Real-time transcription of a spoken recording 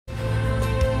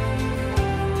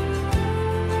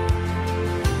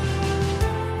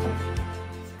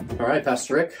All right,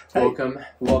 Pastor Rick, Hey.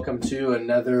 welcome to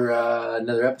another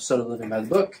episode of Living by the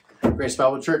Book, Grace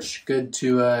Bible Church. Good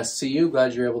to see you.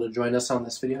 Glad you're able to join us on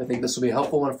this video. I think this will be a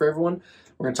helpful one for everyone.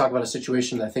 We're going to talk about a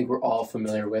situation that I think we're all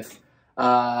familiar with.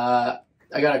 I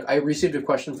received a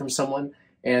question from someone,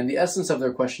 and the essence of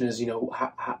their question is,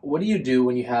 what do you do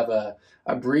when you have a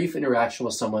brief interaction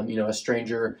with someone, a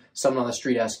stranger, someone on the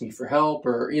street asking you for help,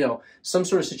 or some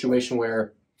sort of situation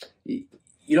where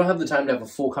you don't have the time to have a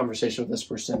full conversation with this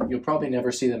person. You'll probably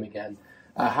never see them again.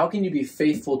 How can you be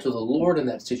faithful to the Lord in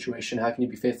that situation? How can you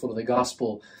be faithful to the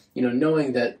gospel,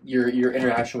 knowing that your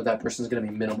interaction with that person is going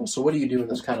to be minimal? So what do you do in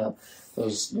those kind of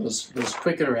those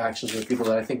quick interactions with people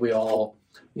that I think we all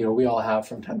have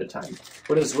from time to time?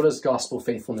 What does gospel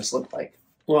faithfulness look like?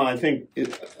 Well, I think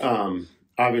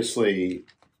obviously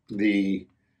the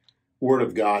Word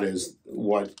of God is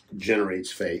what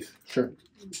generates faith. Sure.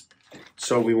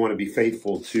 So we want to be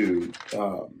faithful to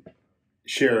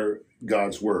share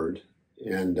God's Word.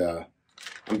 And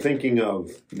I'm thinking of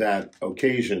that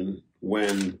occasion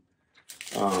when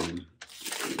the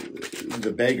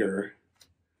beggar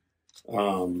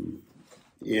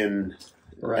in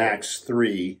Acts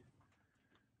 3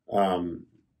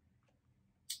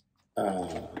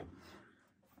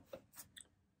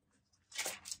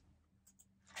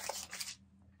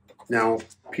 now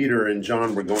Peter and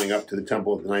John were going up to the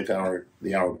temple at the ninth hour,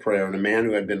 the hour of prayer, and a man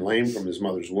who had been lame from his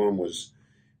mother's womb was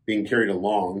being carried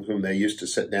along, whom they used to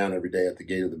set down every day at the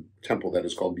gate of the temple that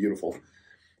is called Beautiful,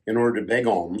 in order to beg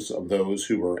alms of those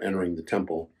who were entering the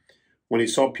temple. When he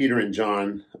saw Peter and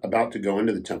John about to go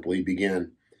into the temple, he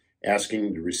began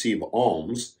asking to receive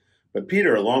alms. But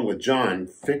Peter, along with John,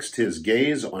 fixed his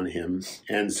gaze on him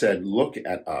and said, "Look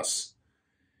at us."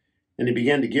 And he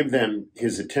began to give them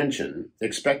his attention,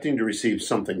 expecting to receive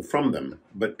something from them.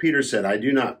 But Peter said, "I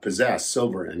do not possess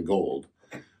silver and gold,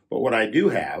 but what I do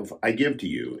have, I give to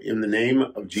you. In the name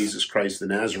of Jesus Christ the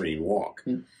Nazarene, walk."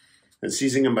 And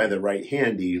seizing him by the right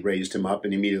hand, he raised him up,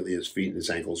 and immediately his feet and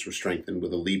his ankles were strengthened.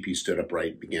 With a leap, he stood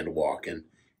upright and began to walk, and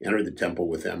entered the temple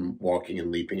with them, walking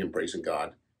and leaping and praising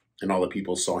God. And all the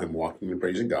people saw him walking and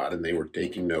praising God, and they were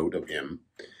taking note of him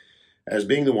as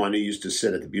being the one who used to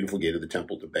sit at the beautiful gate of the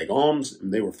temple to beg alms,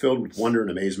 and they were filled with wonder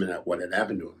and amazement at what had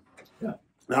happened to him. Yeah.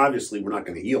 Now, obviously, we're not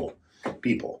going to heal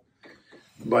people,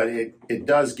 but it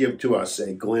does give to us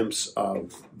a glimpse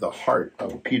of the heart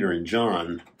of Peter and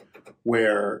John,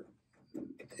 where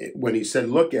when he said,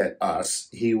 "Look at us,"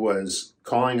 he was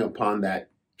calling upon that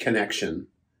connection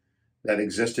that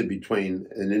existed between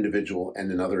an individual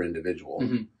and another individual,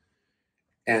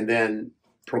 and then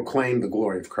proclaim the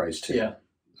glory of Christ to him.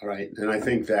 All right, and I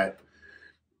think that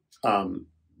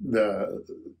the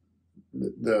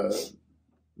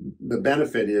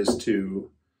benefit is to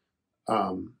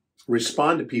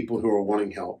respond to people who are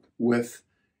wanting help with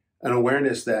an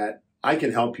awareness that I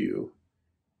can help you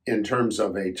in terms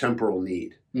of a temporal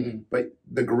need, but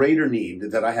the greater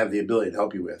need that I have the ability to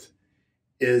help you with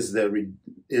is the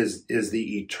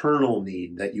eternal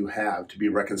need that you have to be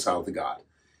reconciled to God.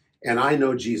 And I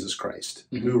know Jesus Christ,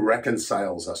 who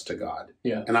reconciles us to God.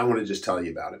 Yeah. And I want to just tell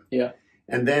you about him. Yeah.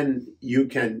 And then you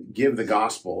can give the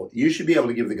gospel. You should be able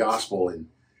to give the gospel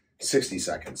in 60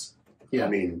 seconds. Yeah. I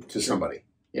mean, to somebody.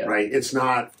 Yeah. Right? It's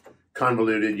not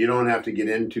convoluted. You don't have to get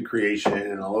into creation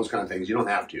and all those kind of things. You don't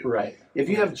have to. Right. If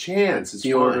you have a chance, it's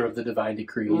the fine. order of the divine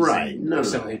decrees. Right. No.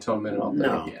 The atonement and all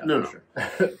that. No. Sure.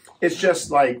 It's just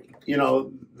like,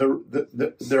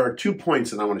 there are 2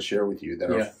 points that I want to share with you that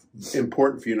are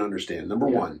important for you to understand. Number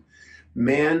one,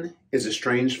 man is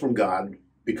estranged from God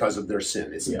because of their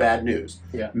sin. It's bad news.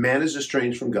 Yeah. Man is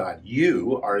estranged from God.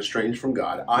 You are estranged from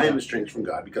God. I am estranged from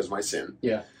God because of my sin.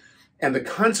 Yeah. And the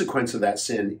consequence of that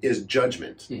sin is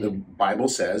judgment. The Bible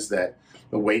says that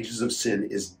the wages of sin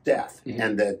is death,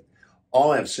 and that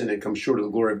all have sinned and come short of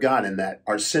the glory of God, and that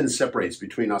our sin separates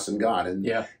between us and God.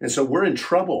 And so we're in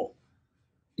trouble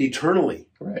eternally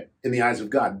in the eyes of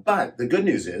God. But the good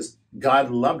news is God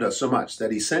loved us so much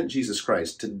that he sent Jesus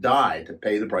Christ to die to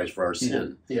pay the price for our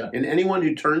sin. Yeah. And anyone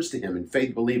who turns to him in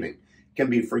faith believing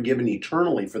can be forgiven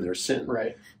eternally for their sin.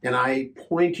 Right. And I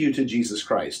point you to Jesus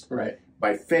Christ. Right.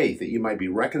 By faith, that you might be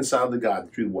reconciled to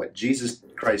God through what Jesus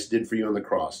Christ did for you on the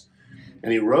cross.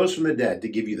 And he rose from the dead to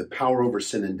give you the power over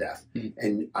sin and death.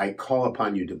 And I call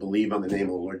upon you to believe on the name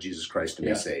of the Lord Jesus Christ to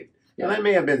be saved. Yeah. And that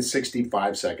may have been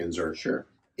 65 seconds or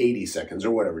 80 seconds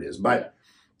or whatever it is. But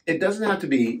it doesn't have to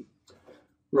be...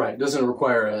 Right. It doesn't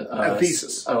require a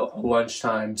thesis. A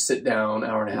lunchtime, sit down,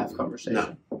 hour and a half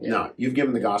conversation. No. You've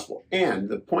given the gospel. And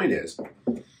the point is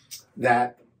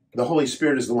that the Holy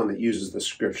Spirit is the one that uses the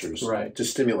scriptures to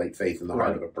stimulate faith in the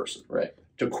heart of a person,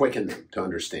 to quicken them to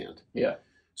understand. Yeah.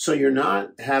 So you're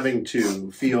not having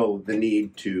to feel the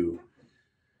need to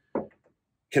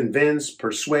convince,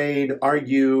 persuade,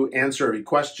 argue, answer every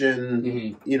question.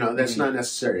 Mm-hmm. You know, that's not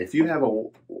necessary. If you have a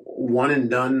one and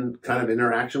done kind of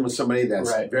interaction with somebody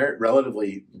that's very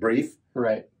relatively brief,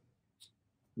 right?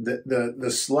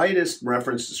 The slightest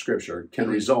reference to Scripture can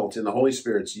result in the Holy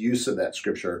Spirit's use of that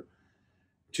Scripture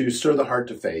to stir the heart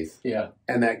to faith. Yeah.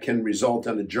 And that can result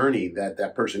in a journey that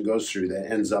that person goes through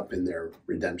that ends up in their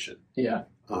redemption. Yeah.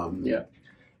 Yeah.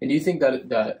 And do you think that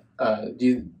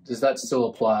does that still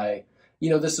apply? You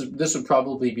know, this would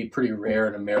probably be pretty rare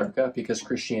in America because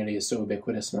Christianity is so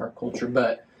ubiquitous in our culture.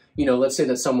 But you know, let's say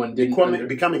that someone didn't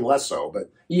becoming less so, but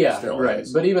yeah, still right.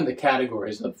 is. But even the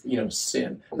categories of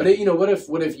sin. But you know, what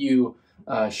if you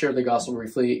share the gospel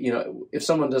briefly? You know, if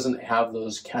someone doesn't have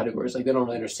those categories, like they don't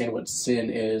really understand what sin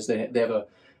is, they have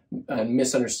a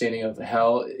misunderstanding of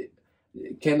hell.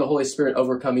 Can the Holy Spirit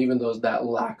overcome even that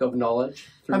lack of knowledge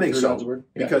through, I think through so, God's word?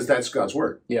 Yeah. because that's God's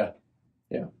word. Yeah.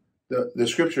 Yeah. The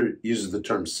Scripture uses the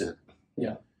term sin.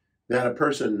 Yeah. That a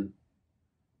person,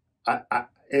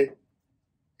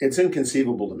 it's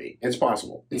inconceivable to me. It's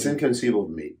possible. It's inconceivable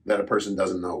to me that a person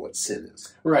doesn't know what sin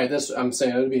is. Right. I'm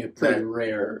saying it would be a pretty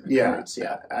rare occurrence.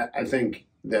 Yeah. I think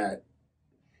that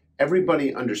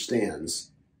everybody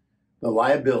understands the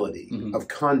liability of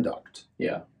conduct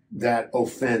that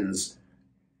offends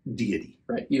deity.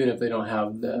 Right. Even if they don't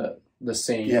have the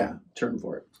same term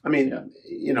for it. I mean,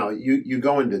 you know, you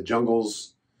go into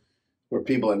jungles where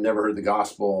people have never heard the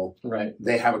gospel. Right.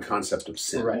 They have a concept of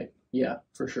sin. Right. Yeah,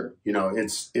 for sure. You know,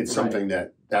 it's something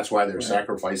that's why they're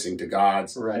sacrificing to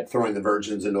gods, throwing the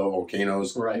virgins into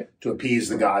volcanoes to appease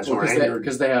the gods who are angered.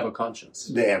 Because they have a conscience.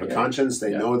 They have a conscience.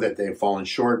 They know that they've fallen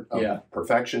short of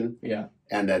perfection. Yeah.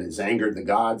 And that has angered the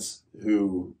gods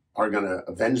who are going to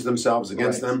avenge themselves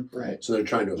against them. Right. So they're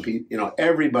trying to appease. You know,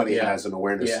 everybody has an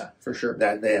awareness for sure.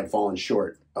 that they have fallen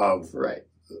short of. Right.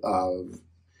 Of,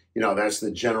 you know, that's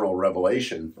the general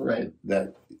revelation. Right.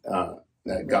 That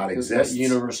God exists. That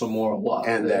universal moral law.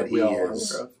 And that He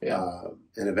is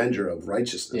an avenger of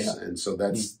righteousness. Yeah. And so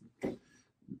that's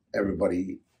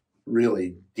everybody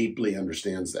really deeply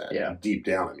understands that. Yeah. Deep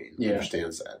down, I mean,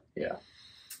 understands that. Yeah.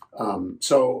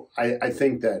 So I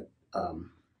think that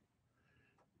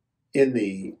in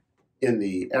the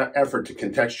effort to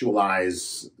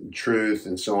contextualize truth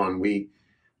and so on, we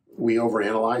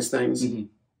overanalyze things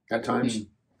at times,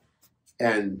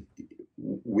 and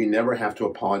we never have to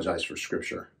apologize for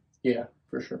Scripture. Yeah,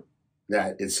 for sure.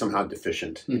 That it's somehow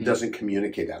deficient. It doesn't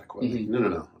communicate adequately.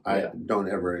 No. I don't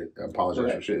ever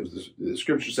apologize for Scripture. The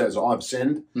Scripture says all have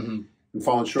sinned and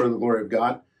fallen short of the glory of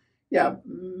God. Yeah,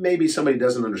 maybe somebody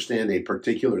doesn't understand a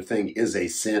particular thing is a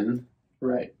sin.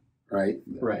 Right. Right?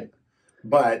 Right.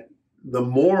 But the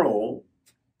moral...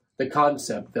 The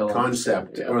concept,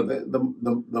 or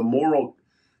the moral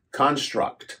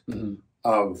construct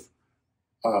of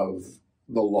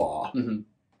the law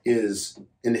is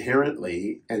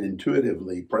inherently and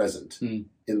intuitively present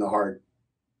in the heart,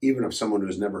 even of someone who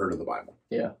has never heard of the Bible.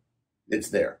 Yeah. It's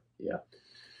there. Yeah.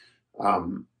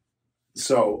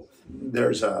 So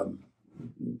there's an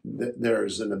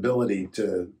ability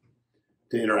to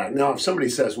interact. Now, if somebody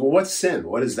says, well, what's sin?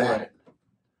 What is that?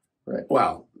 Right.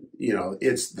 Well, you know,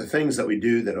 it's the things that we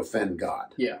do that offend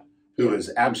God. Yeah. Who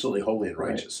is absolutely holy and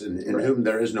righteous, and in whom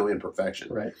there is no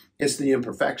imperfection. Right. It's the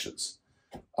imperfections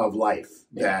of life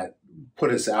that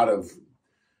put us out of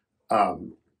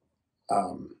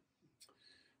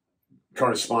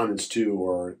correspondence to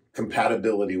or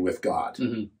compatibility with God.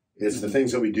 It's the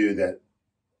things that we do that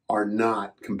are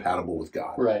not compatible with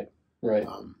God. Right. Right.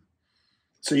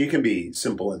 So you can be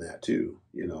simple in that too,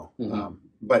 you know.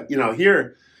 But you know,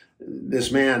 here,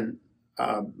 this man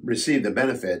received the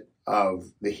benefit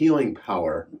of the healing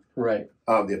power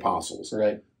of the apostles.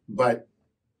 Right. But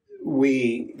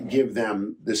we give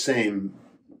them the same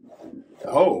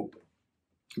hope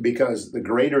because the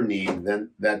greater need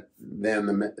the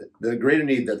greater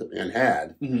need that the man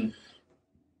had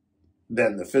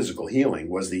than the physical healing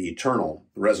was the eternal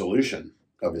resolution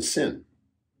of his sin.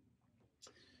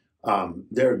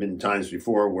 There have been times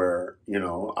before where, you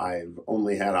know, I've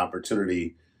only had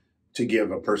opportunity to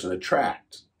give a person a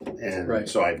tract. And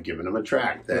so I've given them a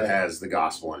tract that has the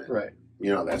gospel in it. Right.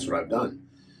 You know, that's what I've done.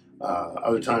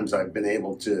 Other times I've been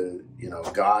able to, you know,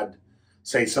 God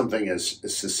say something as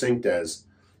succinct as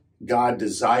God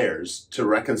desires to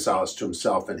reconcile us to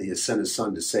himself, and he has sent his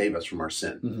son to save us from our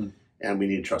sin. And we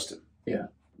need to trust him. Yeah.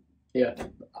 Yeah.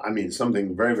 I mean,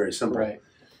 something very, very simple. Right.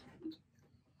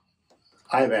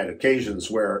 I've had occasions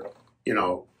where, you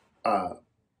know,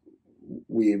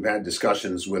 we've had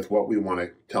discussions with what we want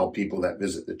to tell people that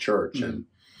visit the church. And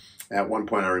at one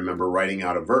point I remember writing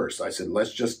out a verse. I said,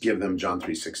 let's just give them John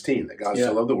 3:16, that God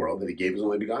so loved the world that he gave his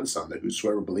only begotten Son, that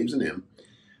whosoever believes in him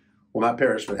will not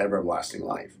perish but have everlasting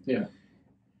life. Yeah.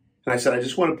 And I said, I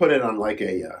just want to put it on like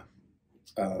a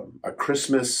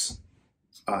Christmas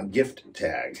gift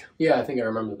tag. Yeah, I think I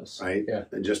remember this. Right? Yeah.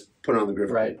 And just put it on the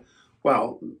gift Right.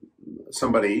 Well,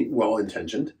 somebody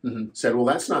well-intentioned said, well,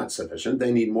 that's not sufficient.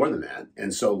 They need more than that.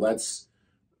 And so let's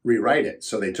rewrite it.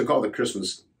 So they took all the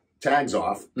Christmas tags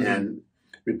off and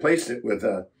replaced it with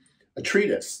a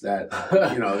treatise that,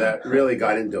 that really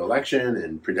got into election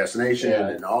and predestination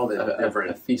and all the different...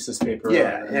 A thesis paper.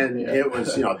 Yeah, and it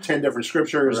was, 10 different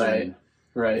scriptures.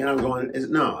 Right. And I'm going, it's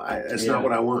not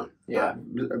what I want. Yeah.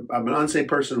 I'm an unsaved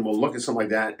person who will look at something like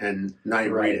that and not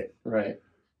even read it. Right.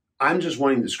 I'm just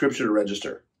wanting the scripture to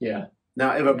register. Yeah.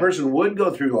 Now, if a person would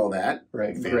go through all that,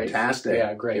 Great. fantastic.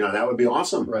 Yeah, great. That would be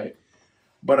awesome. Right.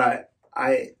 But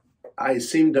I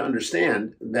seem to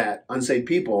understand that unsaved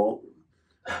people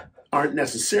aren't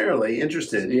necessarily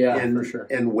interested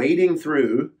in wading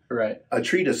through a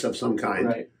treatise of some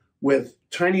kind with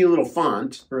tiny little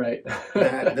font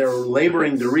that they're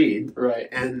laboring to read. Right.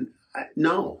 And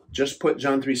no, just put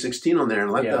John 3:16 on there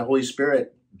and let the Holy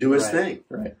Spirit do his thing.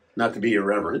 Right. Not to be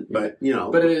irreverent, but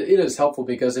But it is helpful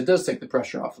because it does take the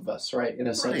pressure off of us, right? In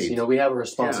a sense, we have a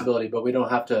responsibility, but we don't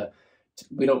have to.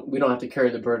 We don't have to carry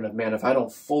the burden of, man, if I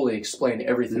don't fully explain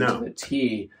everything to the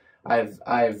T, I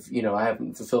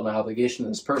haven't fulfilled my obligation to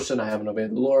this person. I haven't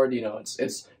obeyed the Lord.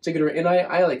 It's a good. And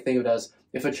I like think of it as,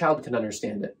 if a child can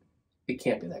understand it, it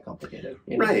can't be that complicated.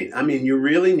 Right. I mean, you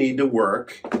really need to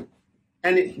work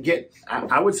and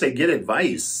I would say get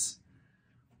advice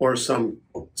or some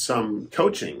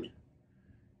coaching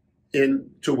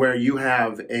to where you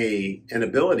have an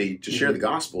ability to share the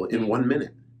gospel in 1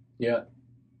 minute. Yeah.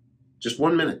 Just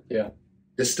 1 minute. Yeah.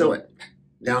 Distill it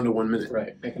down to 1 minute.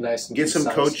 Right. Make it nice and get some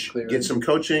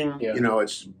coaching. Yeah.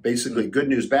 It's basically good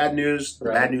news, bad news. The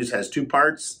bad news has 2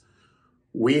 parts.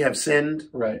 We have sinned.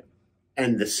 Right.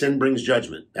 And the sin brings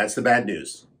judgment. That's the bad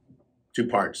news. 2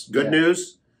 parts. Good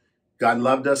news, God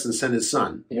loved us and sent his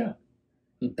Son. Yeah.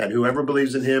 That whoever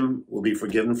believes in him will be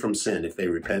forgiven from sin if they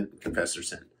repent and confess their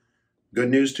sin. Good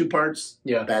news, 2 parts.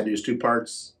 Yeah. Bad news, 2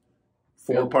 parts.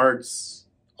 4 parts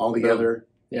all together.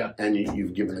 Yeah. And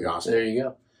you've given the gospel. There you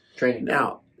go. Training.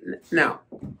 Now,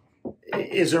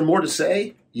 is there more to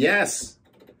say? Yes.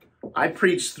 I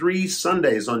preached 3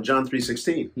 Sundays on John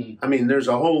 3:16. I mean, there's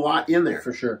a whole lot in there.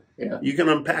 For sure. Yeah. You can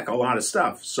unpack a lot of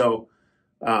stuff. So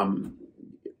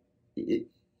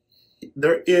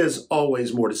there is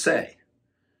always more to say.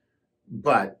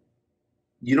 But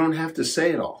you don't have to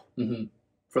say it all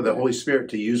for the Holy Spirit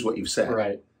to use what you've said.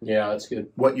 Right. Yeah, that's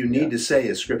good. What you need to say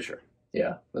is Scripture.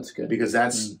 Yeah, that's good. Because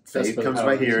faith comes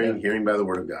by hearing, hearing by the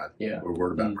Word of God. Yeah. Or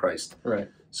Word about Christ. Right.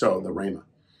 So the Rhema.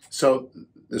 So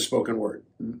the spoken word.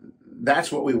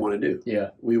 That's what we want to do.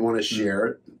 Yeah. We want to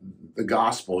share the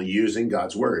gospel using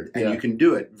God's Word. And you can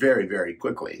do it very, very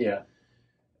quickly. Yeah.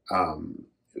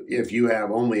 If you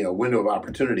have only a window of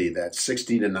opportunity that's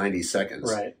 60 to 90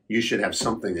 seconds, you should have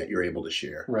something that you're able to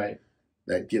share. Right.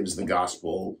 That gives the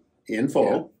gospel in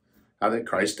full, how that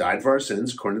Christ died for our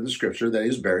sins according to the Scripture, that he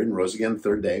was buried and rose again the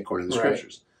 3rd day according to the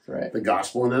Scriptures. Right. The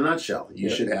gospel in a nutshell. You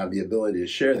should have the ability to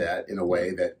share that in a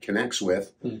way that connects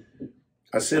with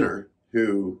a sinner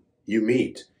who you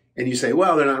meet. And you say,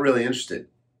 well, they're not really interested.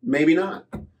 Maybe not.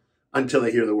 Until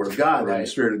they hear the Word of God and the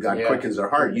Spirit of God quickens their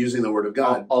heart using the Word of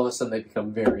God. All of a sudden they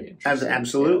become very interested.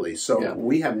 Absolutely. So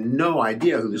we have no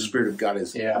idea who the Spirit of God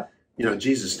is. Yeah.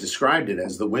 Jesus described it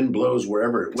as the wind blows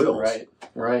wherever it wills.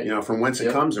 Right. From whence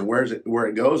it comes and where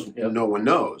it goes, no one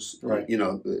knows. Right.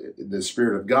 The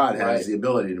Spirit of God has the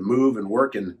ability to move and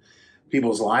work in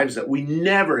people's lives that we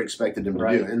never expected him to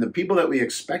do. And the people that we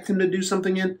expect him to do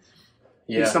something in,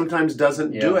 he sometimes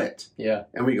doesn't do it. Yeah.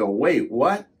 And we go, wait,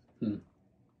 what?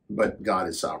 But God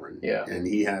is sovereign. Yeah. And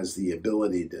he has the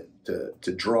ability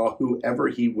to draw whoever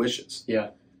he wishes. Yeah.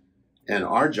 And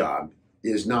our job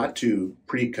is not to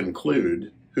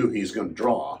pre-conclude who he's going to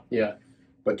draw. Yeah.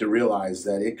 But to realize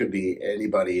that it could be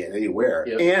anybody and anywhere.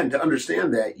 And to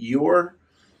understand that your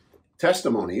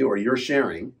testimony or your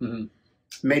sharing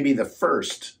may be the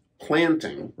first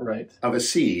planting of a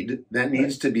seed that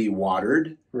needs to be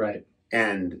watered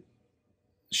and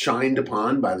shined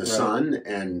upon by the sun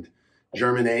and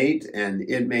germinate, and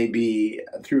it may be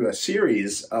through a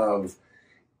series of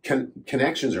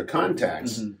connections or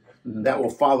contacts that will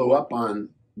follow up on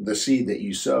the seed that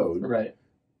you sowed.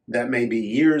 That may be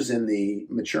years in the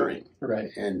maturing.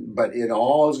 But it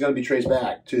all is going to be traced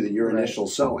back to your initial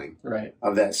sowing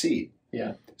of that seed.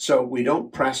 Yeah. So we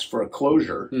don't press for a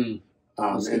closure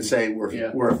and say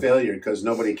we're a failure because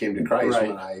nobody came to Christ Right.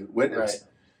 when I witnessed.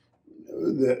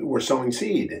 We're sowing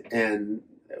seed and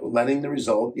letting the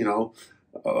result.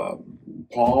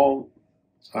 Paul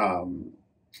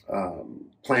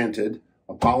planted,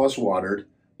 Apollos watered,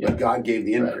 but God gave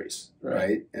the increase,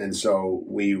 right? And so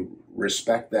we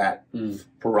respect that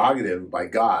prerogative by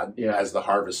God as the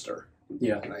harvester.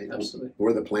 Yeah, right? absolutely.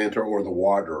 Or the planter or the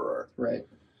waterer. Right.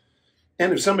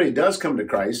 And if somebody does come to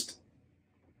Christ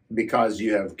because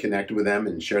you have connected with them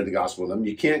and shared the gospel with them,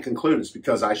 you can't conclude it's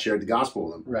because I shared the gospel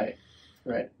with them. Right.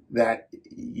 Right. That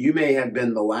you may have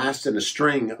been the last in a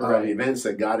string of events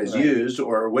that God has used,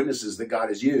 or witnesses that God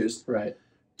has used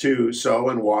to sow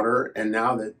and water, and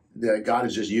now that God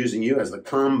is just using you as the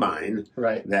combine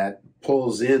that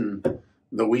pulls in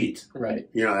the wheat. Right.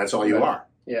 That's all you are.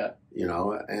 Yeah.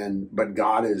 But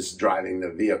God is driving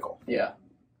the vehicle. Yeah.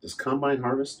 Does combine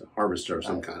harvest? A harvester of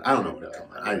some kind. I don't know what a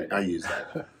combine. I use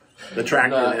that. The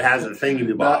tractor that has a thing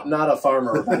you bought. Not a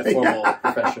farmer by formal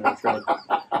profession or trade.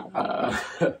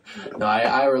 No,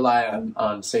 I rely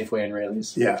on Safeway and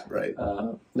Raley's. Yeah, right.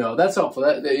 No, that's helpful.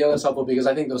 That's helpful because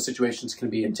I think those situations can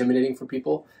be intimidating for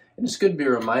people, and it's good to be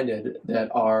reminded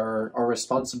that our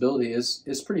responsibility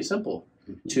is pretty simple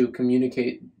to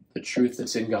communicate the truth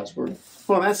that's in God's Word.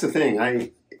 Well, that's the thing.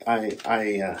 I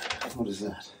what is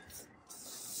that?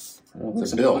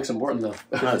 It's a bill. Looks important though.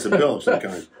 No, it's a bill of some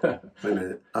kind. Wait a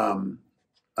minute.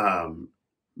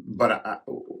 But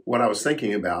what I was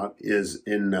thinking about is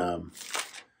in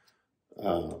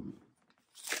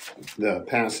the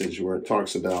passage where it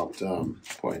talks about.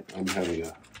 Boy, I'm having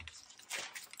a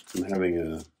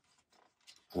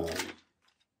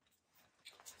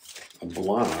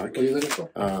block. What are you looking for?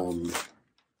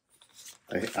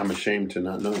 I'm ashamed to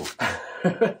not know.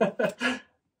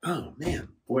 Oh man,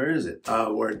 where is it?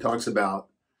 Where it talks about,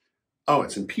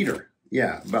 it's in Peter.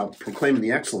 Yeah, about proclaiming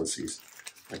the excellencies.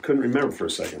 I couldn't remember for a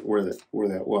second where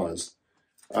that was.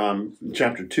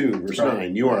 Chapter 2, verse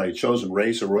 9. You are a chosen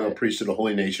race, a royal priesthood, a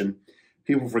holy nation,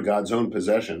 people for God's own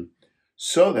possession,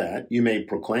 so that you may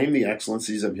proclaim the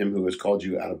excellencies of him who has called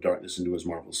you out of darkness into his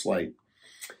marvelous light.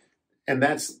 And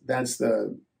that's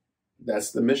the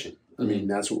mission. I mean,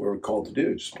 that's what we're called to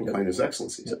do, just proclaim his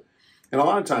excellencies. Yep. And a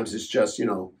lot of times it's just,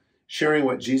 sharing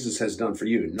what Jesus has done for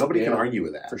you. Nobody can argue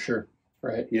with that. For sure.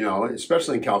 Right.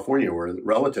 Especially in California where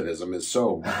relativism is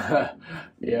so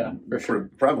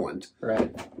prevalent.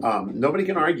 Right. Nobody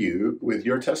can argue with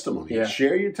your testimony. Yeah.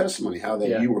 Share your testimony, how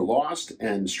that you were lost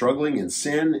and struggling in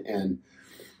sin and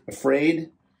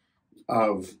afraid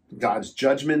of God's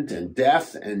judgment and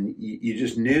death, and you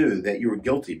just knew that you were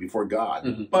guilty before God.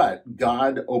 Mm-hmm. But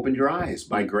God opened your eyes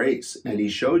by grace, and he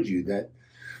showed you that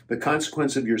the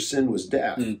consequence of your sin was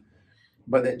death,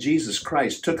 but that Jesus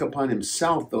Christ took upon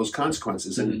himself those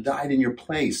consequences and died in your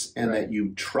place, and that you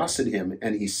trusted him,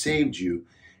 and he saved you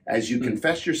as you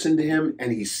confessed your sin to him,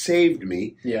 and he saved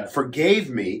me, forgave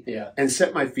me, and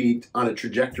set my feet on a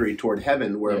trajectory toward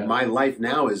heaven where my life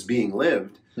now is being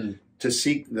lived to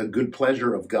seek the good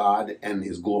pleasure of God and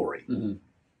his glory. Mm-hmm.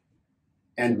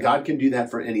 And God can do that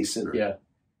for any sinner. Yeah.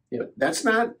 Yep. That's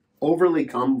not overly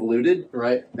convoluted.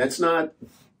 Right. That's not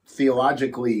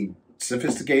theologically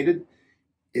sophisticated.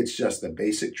 It's just the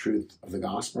basic truth of the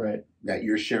gospel that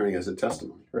you're sharing as a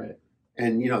testimony. Right.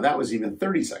 And, that was even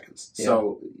 30 seconds. Yeah.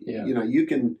 So, you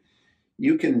can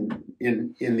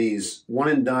in these one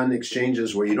and done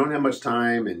exchanges where you don't have much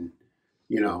time, and,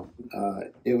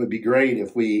 it would be great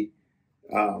if we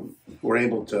were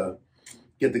able to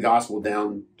get the gospel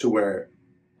down to where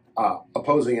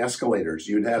opposing escalators,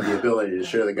 you'd have the ability to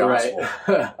share the gospel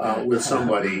with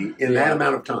somebody in that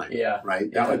amount of time. Yeah. Right?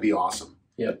 That would be awesome.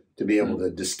 Yep. To be able to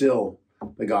distill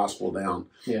the gospel down.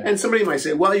 Yeah. And somebody might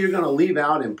say, well, you're going to leave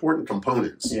out important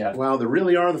components. Yeah. Well, there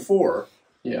really are the four.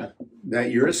 Yeah.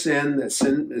 That you're a sinner.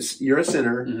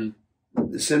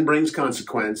 Mm-hmm. Sin brings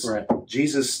consequence. Right.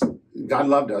 God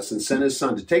loved us and sent his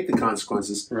son to take the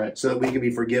consequences so that we can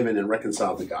be forgiven and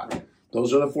reconciled to God.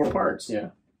 Those are the four parts. Yeah.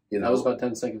 That was about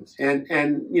 10 seconds.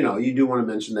 And you do want to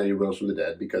mention that he rose from the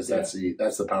dead, because that's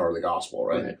the power of the gospel,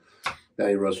 right? That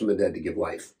he rose from the dead to give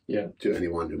life to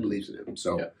anyone who believes in him.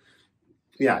 So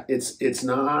it's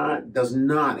does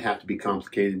not have to be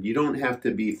complicated. You don't have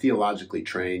to be theologically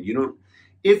trained.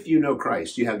 If you know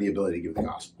Christ, you have the ability to give the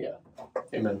gospel. Yeah.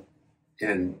 Amen.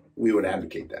 And we would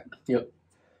advocate that. Yep.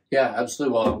 Yeah,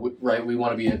 absolutely. Well, we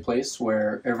want to be a place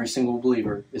where every single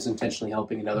believer is intentionally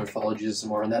helping another follow Jesus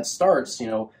more. And that starts,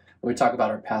 when we talk about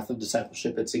our path of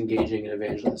discipleship, it's engaging and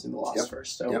evangelizing the lost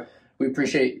first. So we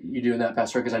appreciate you doing that,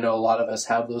 Pastor, because I know a lot of us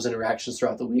have those interactions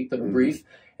throughout the week that are brief.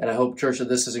 And I hope, church, that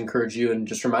this has encouraged you and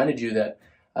just reminded you that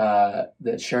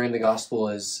that sharing the gospel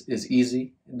is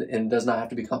easy and does not have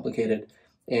to be complicated.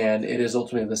 And it is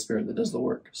ultimately the Spirit that does the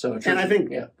work. So, And I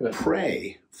think yeah, go ahead.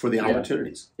 pray for the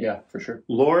opportunities. Yeah, for sure.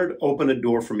 Lord, open a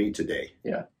door for me today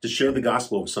Yeah. to share the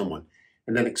gospel with someone,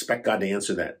 and then expect God to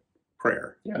answer that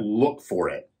prayer. Yeah. Look for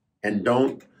it, and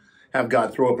don't have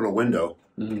God throw open a window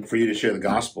for you to share the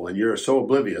gospel, and you're so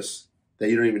oblivious that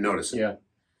you don't even notice it. Yeah.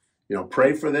 You know,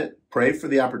 pray for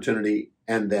the opportunity,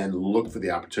 and then look for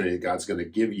the opportunity that God's going to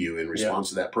give you in response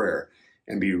to that prayer,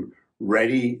 and be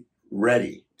ready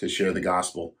to share the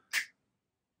gospel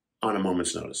on a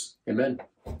moment's notice. Amen.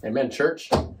 Amen.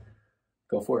 Church,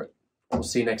 go for it. We'll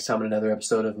see you next time in another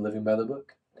episode of Living by the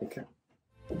Book. Take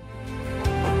care.